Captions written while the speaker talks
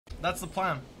That's the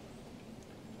plan.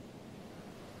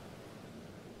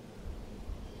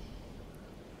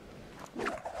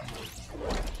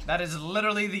 That is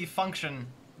literally the function,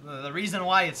 the reason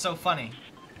why it's so funny.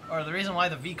 Or the reason why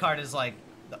the V card is like,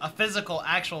 a physical,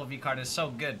 actual V card is so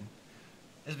good.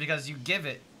 Is because you give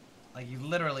it, like you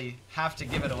literally have to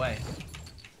give it away.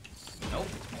 Nope.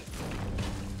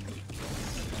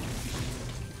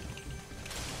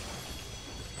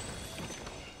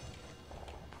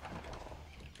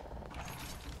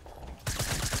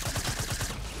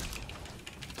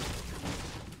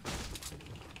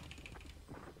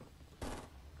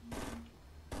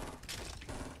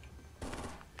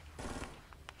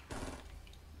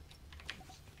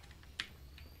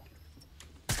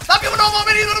 Stop you with all my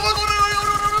minis!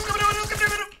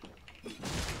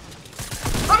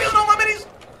 Stop you with all my minis!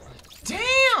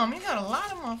 Damn, you got a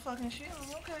lot of motherfucking shit.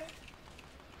 Okay.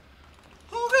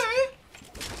 Okay.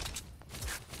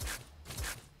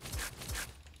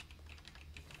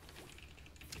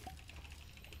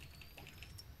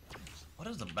 What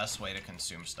is the best way to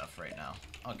consume stuff right now?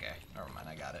 Okay, never mind,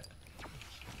 I got it.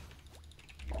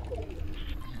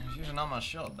 He's using all my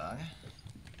shield, dog.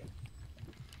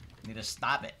 Need to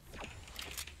stop it.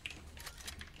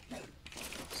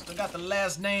 Still got the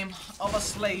last name of a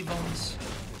slave owns.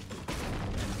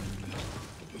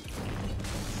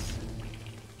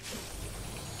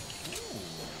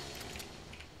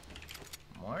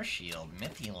 More shield,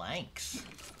 Miffy likes.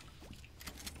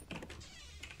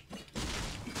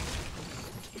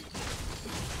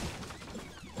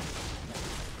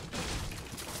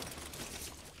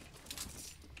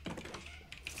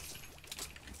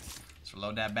 Let's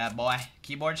reload that bad boy.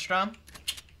 Keyboard strum?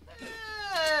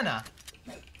 Nah.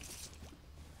 You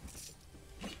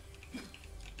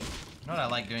know what I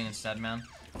like doing instead, man?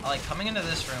 I like coming into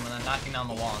this room and then knocking down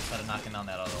the wall instead of knocking down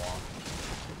that other wall.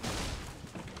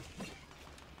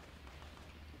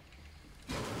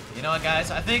 You know what,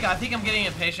 guys? I think I'm getting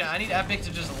impatient. I need Epic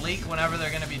to just leak whenever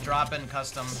they're gonna be dropping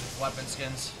custom weapon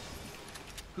skins.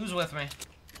 Who's with me?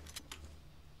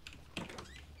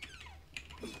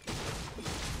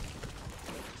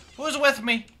 Who's with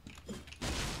me?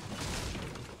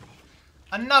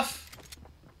 Enough.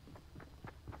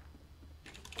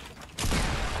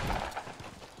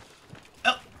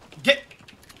 Oh, get.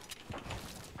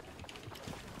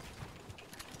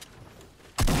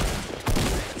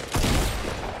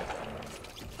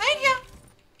 Thank you.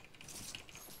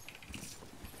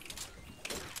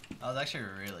 That was actually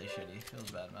really shitty.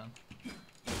 Feels bad, man.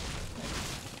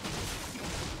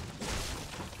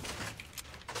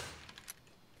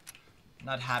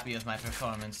 Not happy with my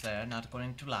performance there. Not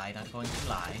going to lie. Not going to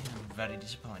lie. I'm very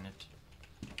disappointed.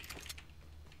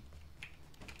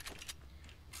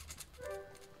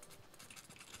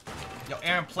 Yo,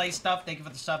 Aaron, play stuff. Thank you for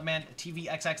the sub, man.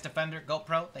 TVXX Defender,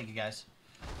 GoPro. Thank you, guys.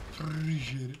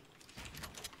 Appreciate it.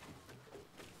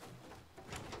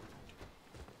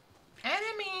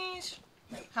 Enemies.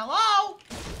 Hello.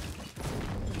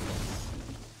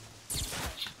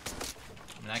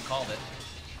 I mean, I called it.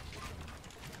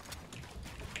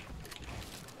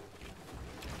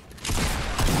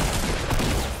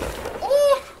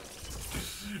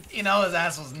 You know his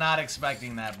ass was not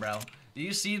expecting that, bro. Do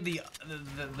you see the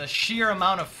sheer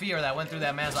amount of fear that went through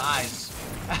that man's eyes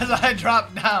as I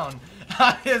dropped down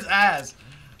on his ass?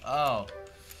 Oh,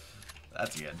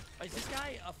 that's good. Is this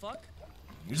guy a fuck?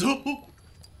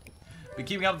 Been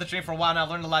keeping up with the stream for a while now.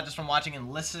 Learned a lot just from watching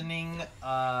and listening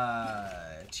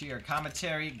to your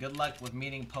commentary. Good luck with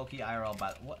meeting Pokey IRL.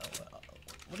 But what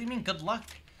do you mean good luck?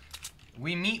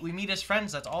 We meet as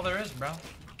friends. That's all there is, bro.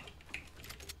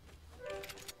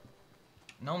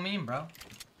 No meme, bro.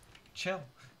 Chill.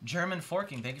 German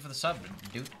forking, thank you for the sub,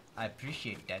 dude. I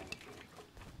appreciate that.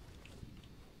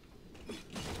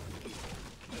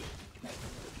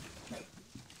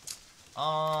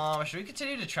 Should we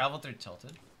continue to travel through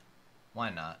Tilted? Why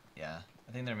not? Yeah.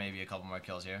 I think there may be a couple more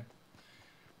kills here.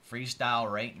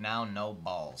 Freestyle right now, no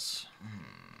balls.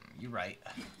 You're right.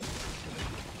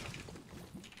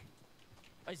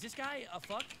 Is this guy a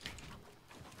fuck?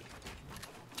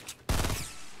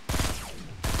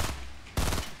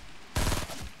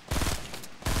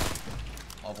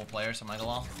 Mobile player, something like a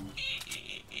law.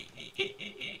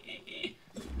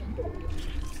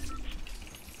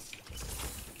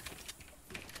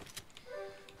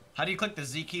 How do you click the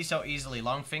Z key so easily?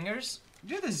 Long fingers?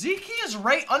 Dude, the Z key is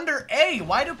right under A.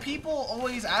 Why do people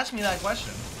always ask me that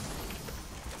question?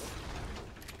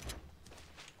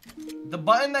 The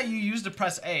button that you use to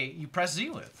press A, you press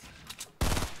Z with.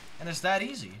 And it's that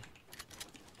easy.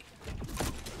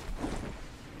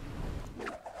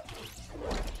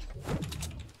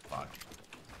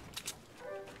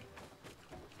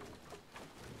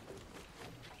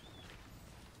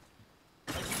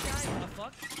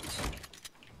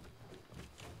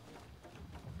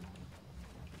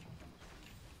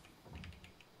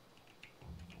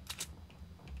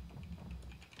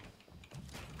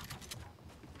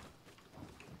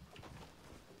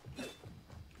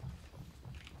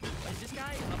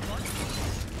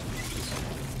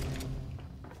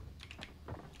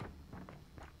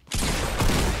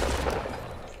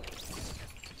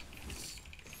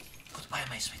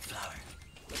 rice with flour.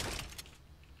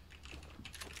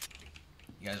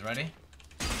 You guys ready?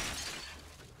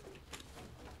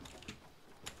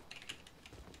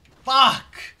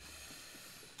 Fuck!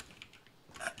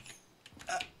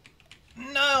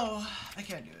 No! I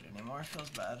can't do it anymore. It feels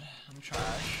bad. I'm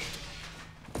trash.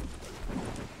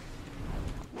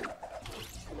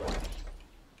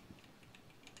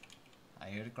 I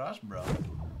hear the cross, bro.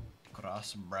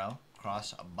 Cross, bro.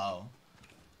 Cross, bow.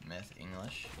 Myth,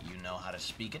 English. You know how to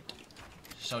speak it.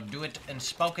 So do it and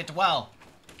spoke it well.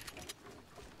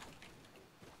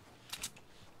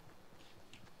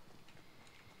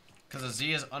 Because the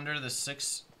Z is under the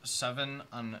 6-7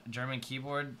 on German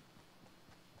keyboard.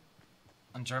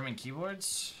 On German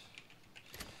keyboards?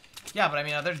 Yeah, but I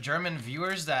mean, are there German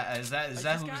viewers that is that who's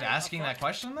asking that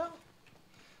question though?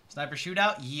 Sniper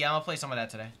shootout? Yeah, I'm gonna play some of that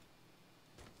today.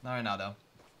 Not right now though.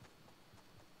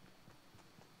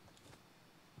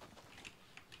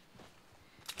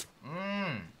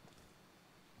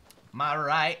 My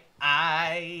right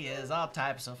eye is all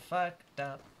types of fucked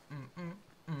up.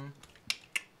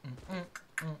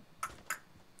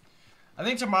 I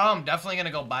think tomorrow I'm definitely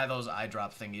gonna go buy those eye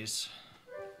drop thingies.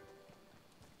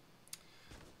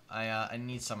 I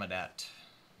need some of that.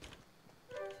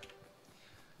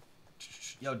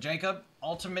 Yo, Jacob,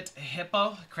 Ultimate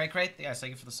Hippo, Cray. Yeah,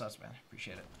 thank you for the subs, man.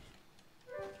 Appreciate it.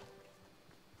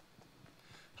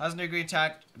 Has new green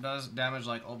tech does damage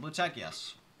like old blue tech?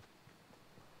 Yes.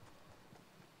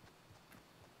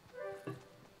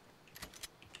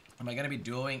 Am I gonna be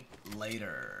dueling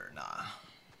later? Nah.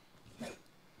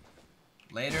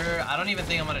 Later? I don't even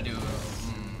think I'm gonna do.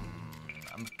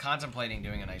 I'm contemplating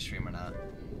doing a night stream or not.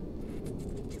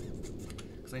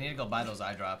 Cause I need to go buy those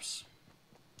eye drops.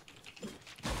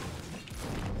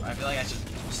 I feel like I should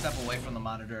step away from the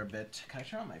monitor a bit. Can I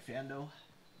turn on my fan though?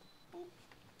 Boop.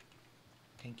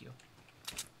 Thank you.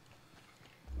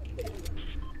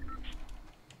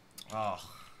 Oh.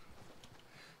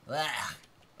 Ugh.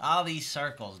 All these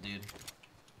circles, dude.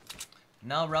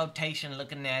 No rotation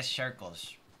looking ass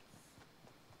circles.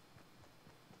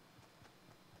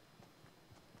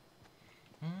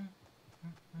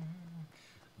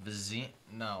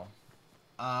 No.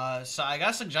 So I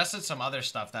got suggested some other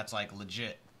stuff that's like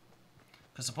legit.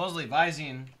 Cause supposedly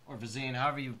Visine or Visine,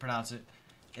 however you pronounce it,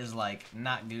 is like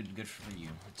not good for you.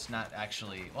 It's not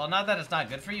actually, well, not that it's not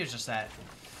good for you. It's just that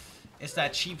it's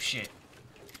that cheap shit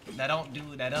that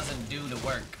doesn't do the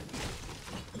work.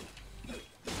 Is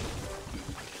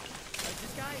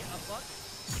this guy a fuck?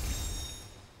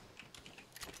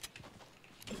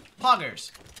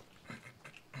 Poggers.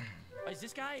 Is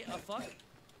this guy a fuck?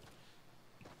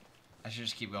 I should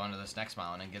just keep going to this next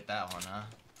mountain and get that one, huh?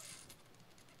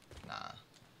 Nah.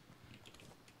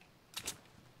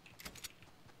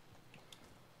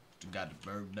 Got the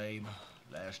bird name,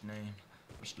 last name,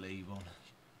 or sleeve on it.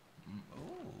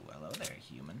 Oh, hello there,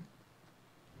 human.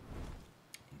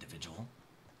 Individual,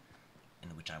 in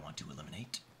which I want to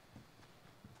eliminate.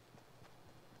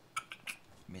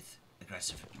 Myth,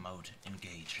 aggressive mode,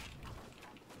 engaged.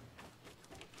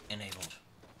 Enabled.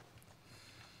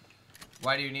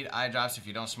 Why do you need eye drops if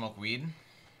you don't smoke weed?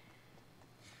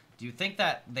 Do you think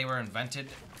that they were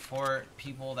invented for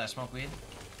people that smoke weed?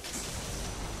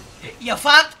 You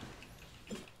fuck!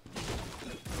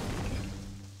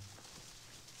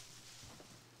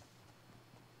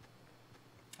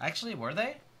 Actually, were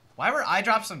they? Why were eye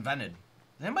drops invented?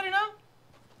 Does anybody know?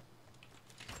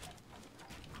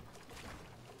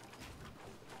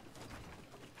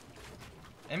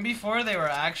 And before they were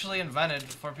actually invented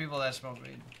for people that smoke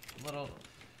weed.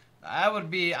 I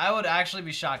would actually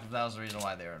be shocked if that was the reason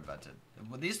why they were invented.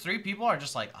 These three people are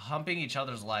just like humping each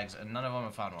other's legs and none of them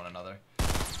have found one another.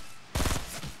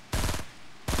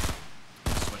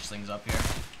 Switch things up here.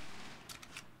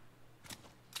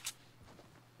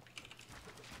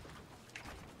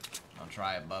 Don't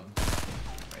try it, bub.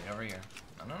 Right over here.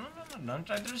 No. Don't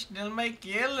try to steal my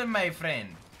kill, my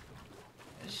friend.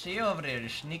 See over there,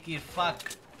 sneaky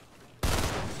fuck.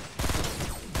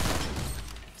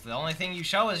 If the only thing you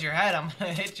show is your head, I'm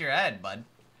gonna hit your head, bud.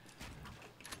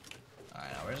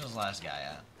 Alright, now where's this last guy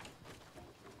at?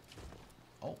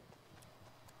 Oh.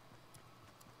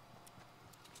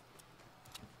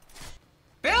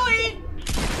 Billy!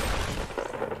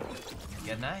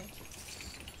 Good night.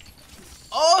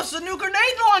 Oh, it's a new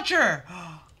grenade launcher!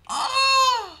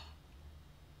 Oh!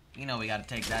 You know we gotta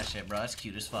take that shit, bro. That's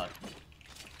cute as fuck.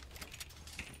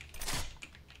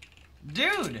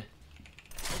 Dude!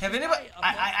 Have anybody...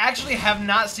 I actually have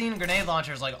not seen grenade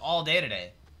launchers like all day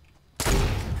today.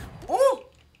 Ooh!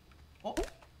 Oh!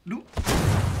 No.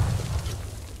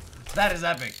 That is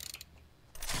epic.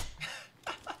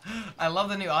 I love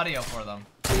the new audio for them.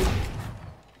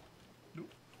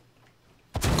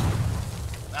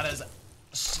 That is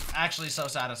actually so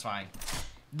satisfying.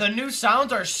 The new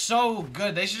sounds are so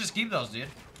good. They should just keep those, dude.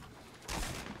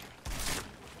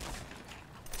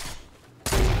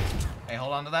 Hey,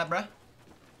 hold on to that, bruh.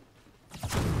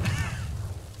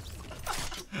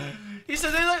 He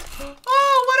said they're like,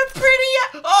 oh, what a pretty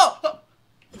egg. Oh,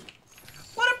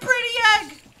 what a pretty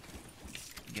egg.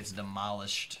 Gets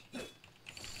demolished.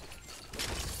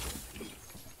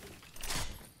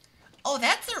 Oh,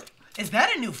 is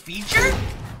that a new feature?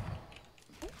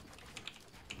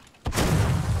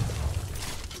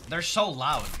 They're so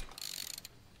loud.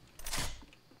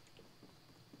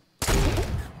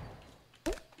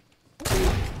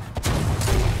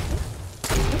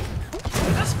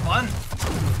 That's fun.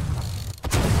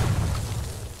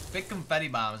 Big confetti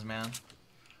bombs, man.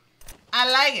 I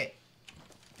like it.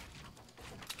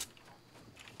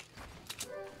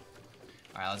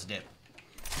 Alright, let's dip.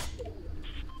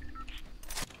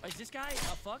 Is this guy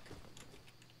a fuck?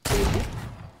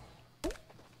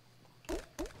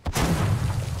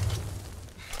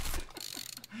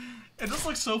 It just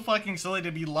looks so fucking silly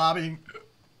to be lobbing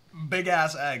big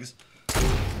ass eggs.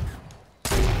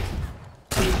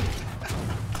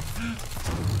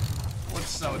 Looks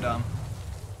so dumb.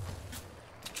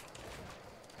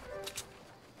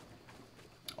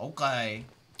 Okay.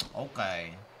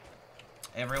 Okay.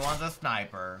 Everyone's a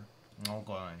sniper.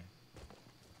 Okay.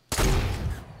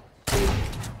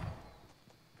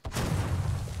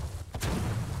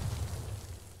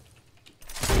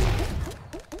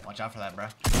 Watch out for that, bro.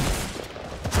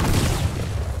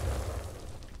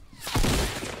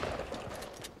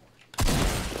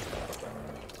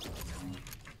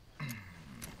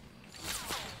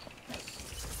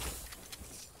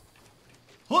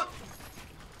 What?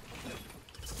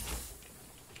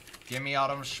 Give me all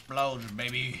them explodes,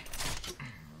 baby.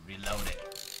 Reload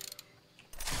it.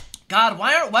 God,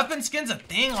 why aren't weapon skins a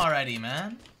thing already,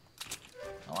 man?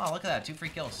 Oh wow, look at that. 2 free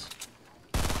kills.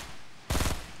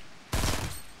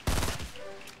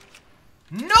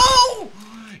 No!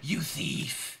 You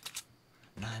thief!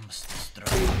 And I must destroy.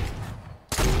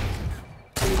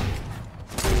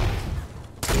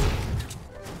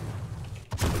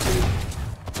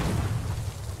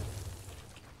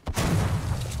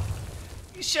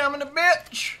 You shaman a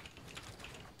bitch!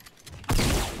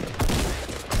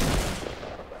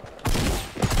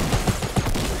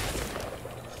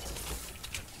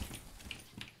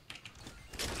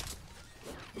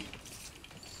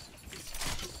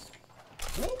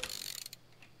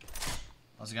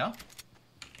 Let's go.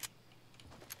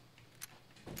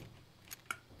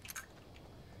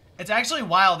 It's actually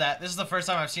wild that this is the first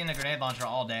time I've seen a grenade launcher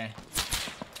all day.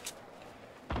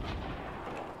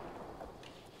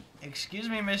 Excuse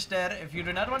me, mister. If you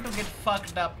do not want to get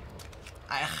fucked up,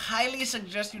 I highly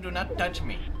suggest you do not touch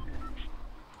me.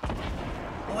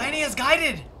 Oh, and he is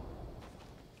guided!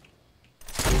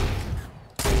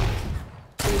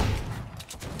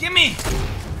 Gimme!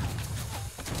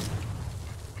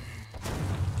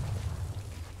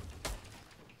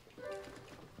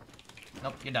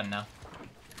 Nope, you're done now.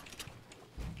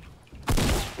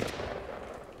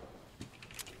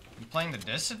 You playing the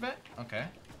disadvantage? Okay.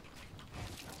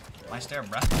 Nice there,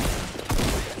 bruh.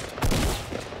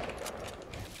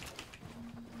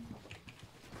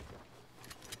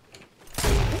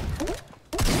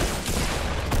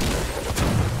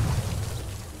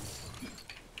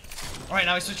 Alright,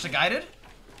 now we switch to guided?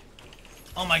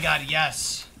 Oh my god,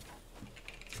 yes.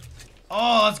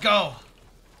 Oh, let's go.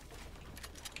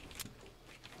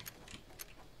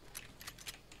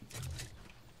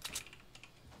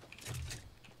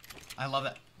 I love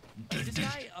that. Is this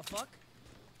guy a fuck?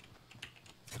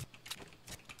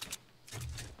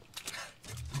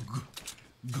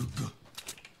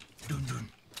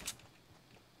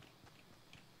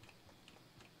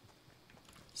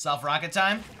 Self-rocket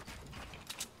time?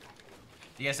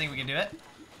 Do you guys think we can do it?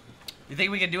 You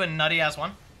think we can do a nutty-ass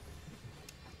one?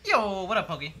 Yo, what up,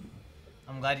 Pokey?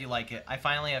 I'm glad you like it. I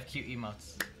finally have cute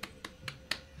emotes.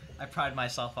 I pride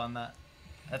myself on that.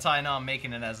 That's how I know I'm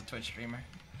making it as a Twitch streamer.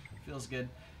 Feels good.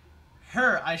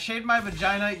 Her, I shaved my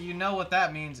vagina. You know what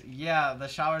that means. Yeah, the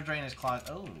shower drain is clogged.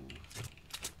 Oh.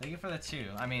 Thank you for the 2.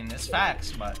 I mean, it's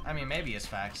facts, but... I mean, maybe it's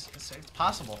facts. It's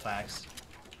possible facts.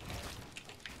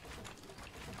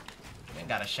 You ain't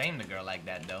gotta shame the girl like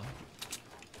that, though.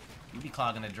 You be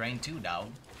clogging the drain too, dog.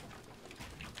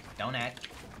 Don't act.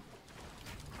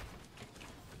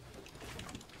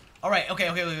 Alright, okay.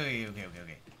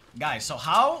 Guys, so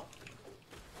how...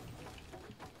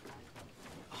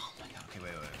 Oh my god, okay,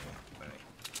 wait.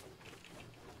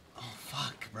 Oh,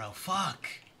 fuck, bro, fuck.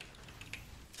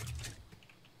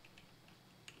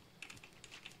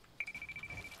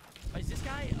 Is this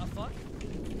guy a fuck?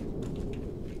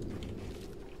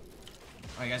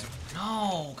 Oh, you guys.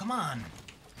 No, come on.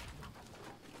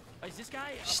 Oh, is this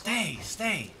guy a Stay,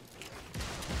 stay.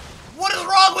 What is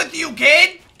wrong with you,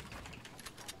 kid?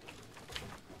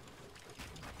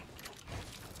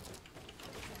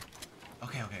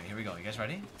 Okay, okay, here we go. You guys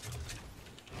ready?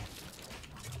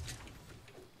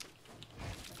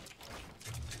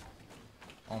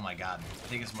 Oh my god. I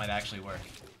think this might actually work.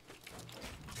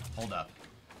 Hold up.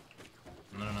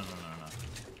 No, no, no, no, no, no.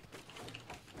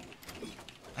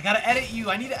 I gotta edit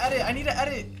you. I need to edit. I need to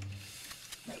edit.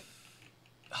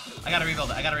 I gotta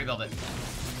rebuild it. I gotta rebuild it.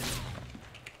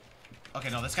 Okay,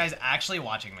 no, this guy's actually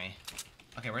watching me.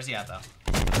 Okay, where's he at, though?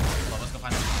 Well, let's go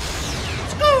find him.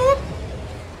 Let's go!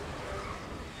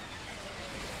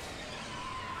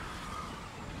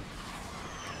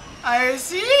 I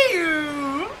see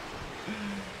you!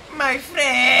 My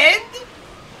friend!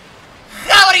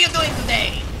 How are you doing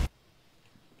today?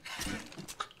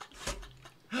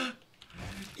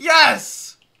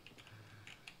 Yes!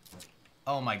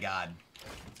 Oh my god.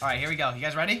 Alright, here we go. You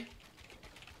guys ready?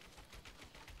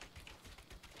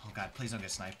 Oh god, please don't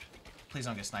get sniped. Please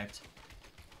don't get sniped.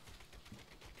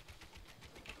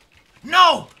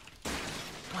 No!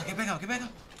 Come on, get back up, get back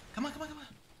up. Come on, come on, come on.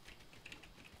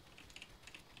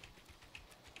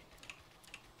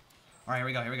 Alright, here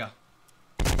we go, here we go.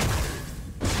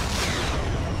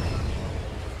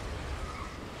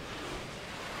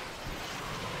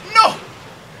 No!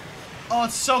 Oh,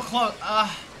 it's so close.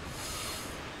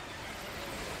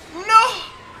 No!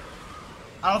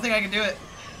 I don't think I can do it.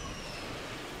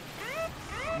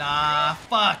 Nah,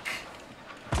 fuck.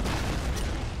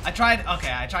 I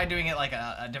tried doing it like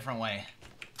a different way.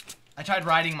 I tried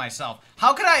riding myself.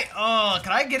 How could I,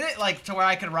 could I get it like to where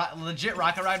I could legit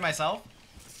rocket ride myself?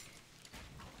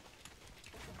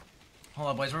 Hold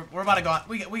up, boys, we're about to go on,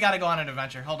 we gotta go on an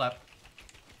adventure, hold up.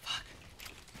 Fuck.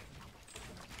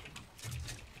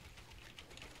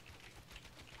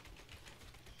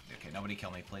 Okay, nobody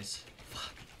kill me, please.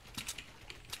 Fuck.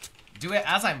 Do it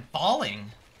as I'm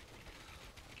falling.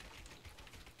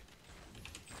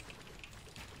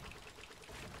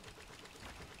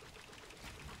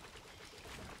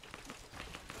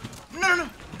 No, no, no, no,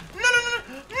 no, no,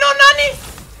 no, no, Nani!